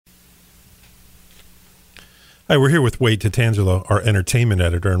Hi, we're here with Wade Tatangelo, our entertainment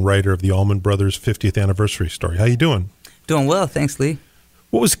editor and writer of the Allman Brothers 50th anniversary story. How you doing? Doing well, thanks, Lee.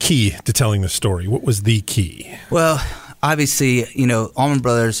 What was key to telling the story? What was the key? Well, obviously, Allman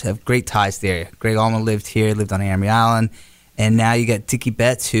Brothers have great ties to the area. Greg Allman lived here, lived on Amory Island, and now you got Dickie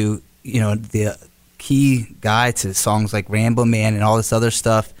Betts, who, the key guy to songs like Rambo Man and all this other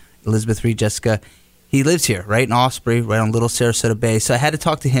stuff, Elizabeth Reed, Jessica. He lives here, right in Osprey, right on Little Sarasota Bay. So I had to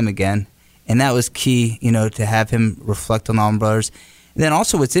talk to him again, and that was key, to have him reflect on Allman Brothers. And then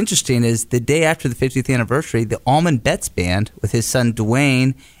also what's interesting is the day after the 50th anniversary, the Allman Betts Band with his son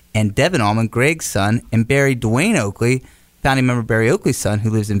Duane and Devon Allman, Greg's son, and Berry Duane Oakley, founding member Berry Oakley's son, who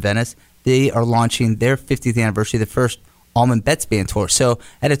lives in Venice, they are launching their 50th anniversary, the first Allman Betts Band tour. So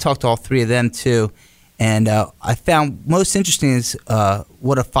I had to talk to all three of them too. And I found most interesting is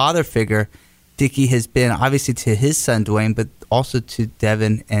what a father figure Dickie has been, obviously to his son Duane, but also to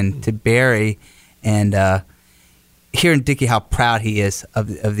Devon and to Berry. And hearing Dickie how proud he is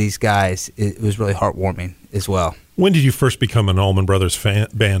of these guys, it was really heartwarming as well. When did you first become an Allman Brothers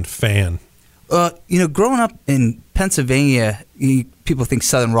Band fan? Growing up in Pennsylvania, people think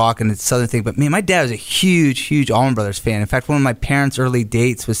Southern rock and it's a Southern thing, but man, my dad was a huge, huge Allman Brothers fan. In fact, one of my parents' early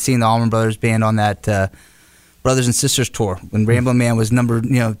dates was seeing the Allman Brothers Band on that Brothers and Sisters tour. When Rambo Man was number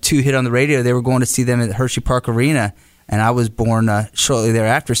 2 hit on the radio, they were going to see them at Hershey Park Arena, and I was born shortly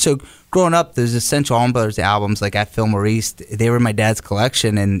thereafter. So growing up, there's essential Allman Brothers albums like At Fillmore East. They were in my dad's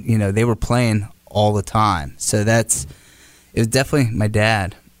collection, and they were playing all the time. So it was definitely my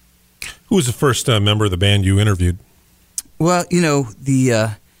dad. Who was the first member of the band you interviewed? Well,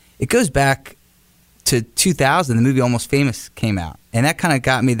 it goes back to 2000. The movie Almost Famous came out, and that kind of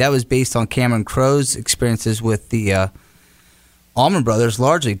got me. That was based on Cameron Crowe's experiences with the Allman Brothers,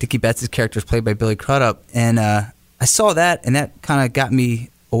 largely. Dickie Betts' character is played by Billy Crudup, and I saw that, and that kind of got me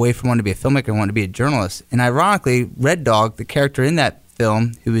away from wanting to be a filmmaker and wanting to be a journalist. And ironically, Red Dog, the character in that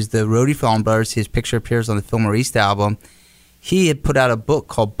film, who was the roadie for Allman Brothers, his picture appears on the Fillmore East album. He had put out a book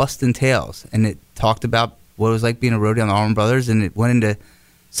called Bustin' Tales, and it talked about what it was like being a roadie on the Allman Brothers, and it went into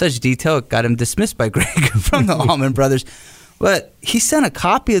such detail it got him dismissed by Greg from the Allman Brothers. But he sent a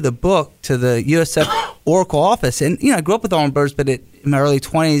copy of the book to the USF Oracle office, and I grew up with Allman Brothers, but in my early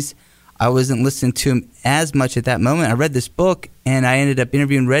 20s, I wasn't listening to him as much at that moment. I read this book, and I ended up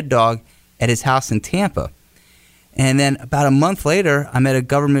interviewing Red Dog at his house in Tampa. And then about a month later, I'm at a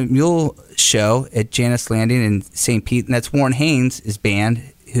Government Mule show at Janus Landing in St. Pete, and that's Warren Haynes' his band,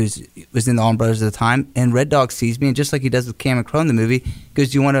 who was in the Allman Brothers at the time. And Red Dog sees me, and just like he does with Cameron Crowe in the movie,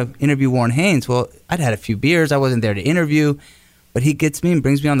 goes, "Do you want to interview Warren Haynes?" Well, I'd had a few beers. I wasn't there to interview, but he gets me and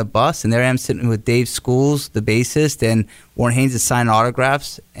brings me on the bus, and there I am sitting with Dave Schools, the bassist, and Warren Haynes is signing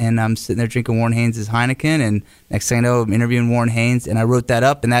autographs, and I'm sitting there drinking Warren Haynes' Heineken, and next thing I know, I'm interviewing Warren Haynes, and I wrote that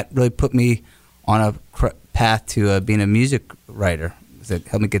up, and that really put me on a path to being a music writer. That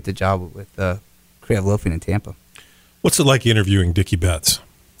helped me get the job with Creative Loafing in Tampa. What's it like interviewing Dickie Betts?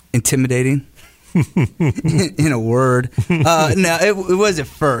 Intimidating, in a word. No, it was at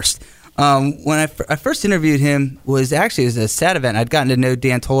first. When I first interviewed him was actually as a sad event. I'd gotten to know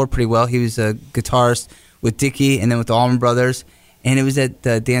Dan Toller pretty well. He was a guitarist with Dickie and then with the Allman Brothers, and it was at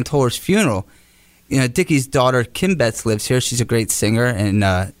Dan Toller's funeral. Dickie's daughter Kim Betts lives here. She's a great singer,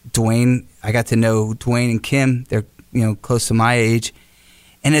 and Duane. I got to know Duane and Kim. They're close to my age,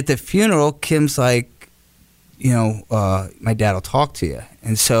 and at the funeral, Kim's like, my dad will talk to you.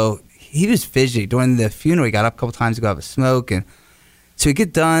 And so he was fidgety. During the funeral, he got up a couple times to go have a smoke. And so we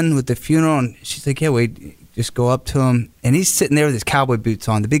get done with the funeral, and she's like, "Yeah, Wade, just go up to him." And he's sitting there with his cowboy boots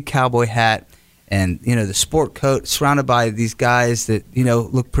on, the big cowboy hat, and, the sport coat, surrounded by these guys that,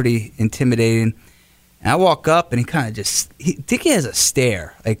 look pretty intimidating. And I walk up, and he kind of Dickie has a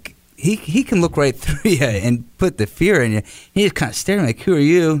stare. Like, he can look right through you and put the fear in you. He just kind of staring like, "Who are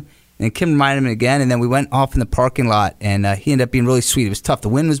you?" And Kim reminded him again, and then we went off in the parking lot, and he ended up being really sweet. It was tough. The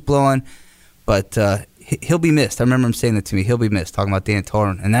wind was blowing, but he'll be missed. I remember him saying that to me. He'll be missed, talking about Dan Toller,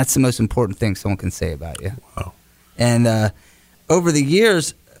 and that's the most important thing someone can say about you. Wow. And over the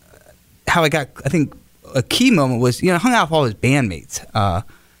years, how I got, I think, a key moment was, I hung out with all his bandmates. I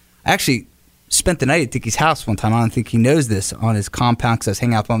actually spent the night at Dickie's house one time. I don't think he knows this, on his compound, because I was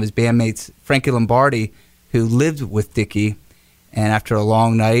hanging out with one of his bandmates, Frankie Lombardi, who lived with Dickie. And after a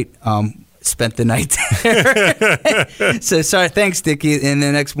long night, spent the night there. So, sorry, thanks, Dickie. And the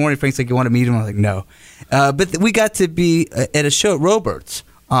next morning, Frank's like, "You want to meet him?" I was like, "No." But we got to be at a show at Robert's.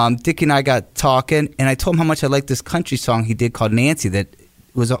 Dickie and I got talking, and I told him how much I liked this country song he did called Nancy that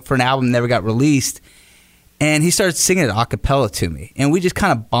was for an album that never got released. And he started singing it a cappella to me. And we just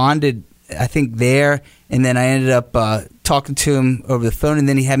kind of bonded, I think, there. And then I ended up talking to him over the phone, and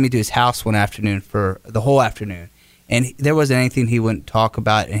then he had me to his house one afternoon for the whole afternoon. And there wasn't anything he wouldn't talk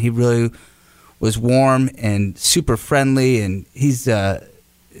about, and he really was warm and super friendly, and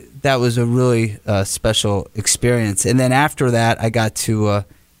that was a really special experience. And then after that, I got to,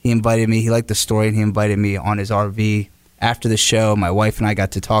 he invited me, he liked the story, and he invited me on his RV after the show. My wife and I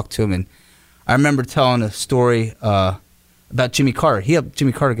got to talk to him, and I remember telling a story about Jimmy Carter. He helped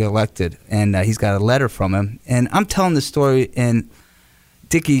Jimmy Carter get elected, and he's got a letter from him. And I'm telling the story, and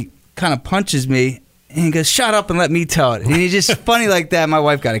Dickie kind of punches me, and he goes, "Shut up and let me tell it." And he's just funny like that. My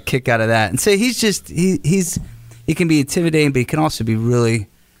wife got a kick out of that. And so he's just, he can be intimidating, but he can also be really,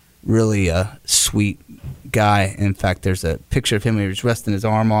 really a sweet guy. In fact, there's a picture of him when he was resting his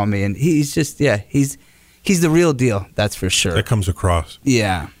arm on me, and he's just, he's the real deal, that's for sure. That comes across.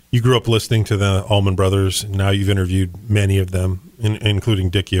 Yeah. You grew up listening to the Allman Brothers, and now you've interviewed many of them, including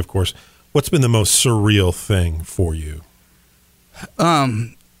Dickie, of course. What's been the most surreal thing for you?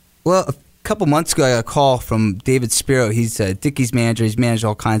 Well, a couple months ago, I got a call from David Spiro. He's Dickie's manager. He's managed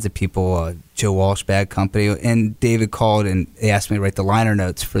all kinds of people, Joe Walsh Bad Company. And David called, and they asked me to write the liner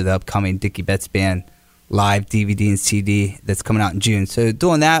notes for the upcoming Dickie Betts Band live DVD and CD that's coming out in June. So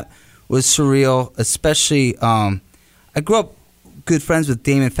doing that was surreal, especially I grew up good friends with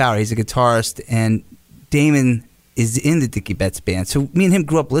Damon Fowler. He's a guitarist, and Damon is in the Dickie Betts Band. So me and him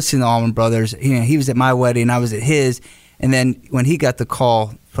grew up listening to Allman Brothers. You know, he was at my wedding, I was at his. And then when he got the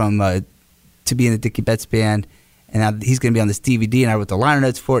call from to be in the Dickie Betts Band, and now he's going to be on this DVD, and I wrote the liner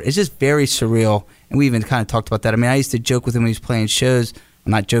notes for it. It's just very surreal, and we even kind of talked about that. I mean, I used to joke with him when he was playing shows.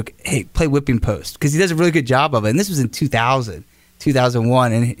 I'm not joking. Hey, play Whipping Post, because he does a really good job of it. And this was in 2000,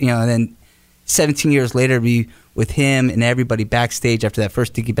 2001, and and then 17 years later, be with him and everybody backstage after that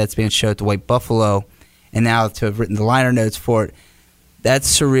first Dickie Betts Band show at the White Buffalo, and now to have written the liner notes for it,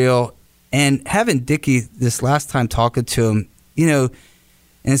 that's surreal. And having Dickie this last time talking to him,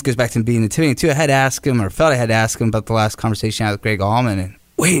 and this goes back to him being intimidating too. I had to ask him, or felt I had to ask him about the last conversation I had with Greg Allman, and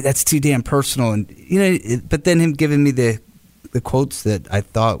wait, that's too damn personal. And but then him giving me the quotes that I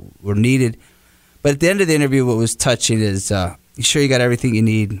thought were needed. But at the end of the interview, what was touching is, "You sure you got everything you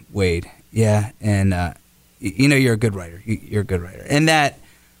need, Wade?" Yeah, and you're a good writer. You're a good writer, and that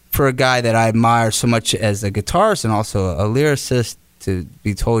for a guy that I admire so much as a guitarist and also a lyricist, to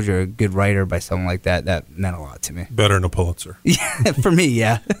be told you're a good writer by someone like that, that meant a lot to me. Better than a Pulitzer. Yeah, for me,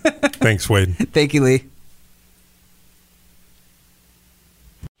 yeah. Thanks, Wade. Thank you, Lee.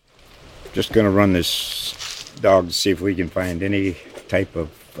 Just going to run this dog to see if we can find any type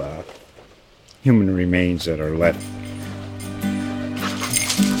of human remains that are left.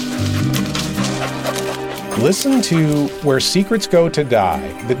 Listen to Where Secrets Go to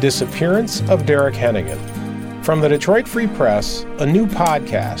Die, The Disappearance of Derek Hennigan. From the Detroit Free Press, a new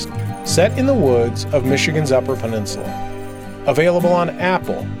podcast set in the woods of Michigan's Upper Peninsula. Available on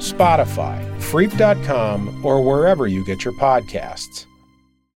Apple, Spotify, Freep.com, or wherever you get your podcasts.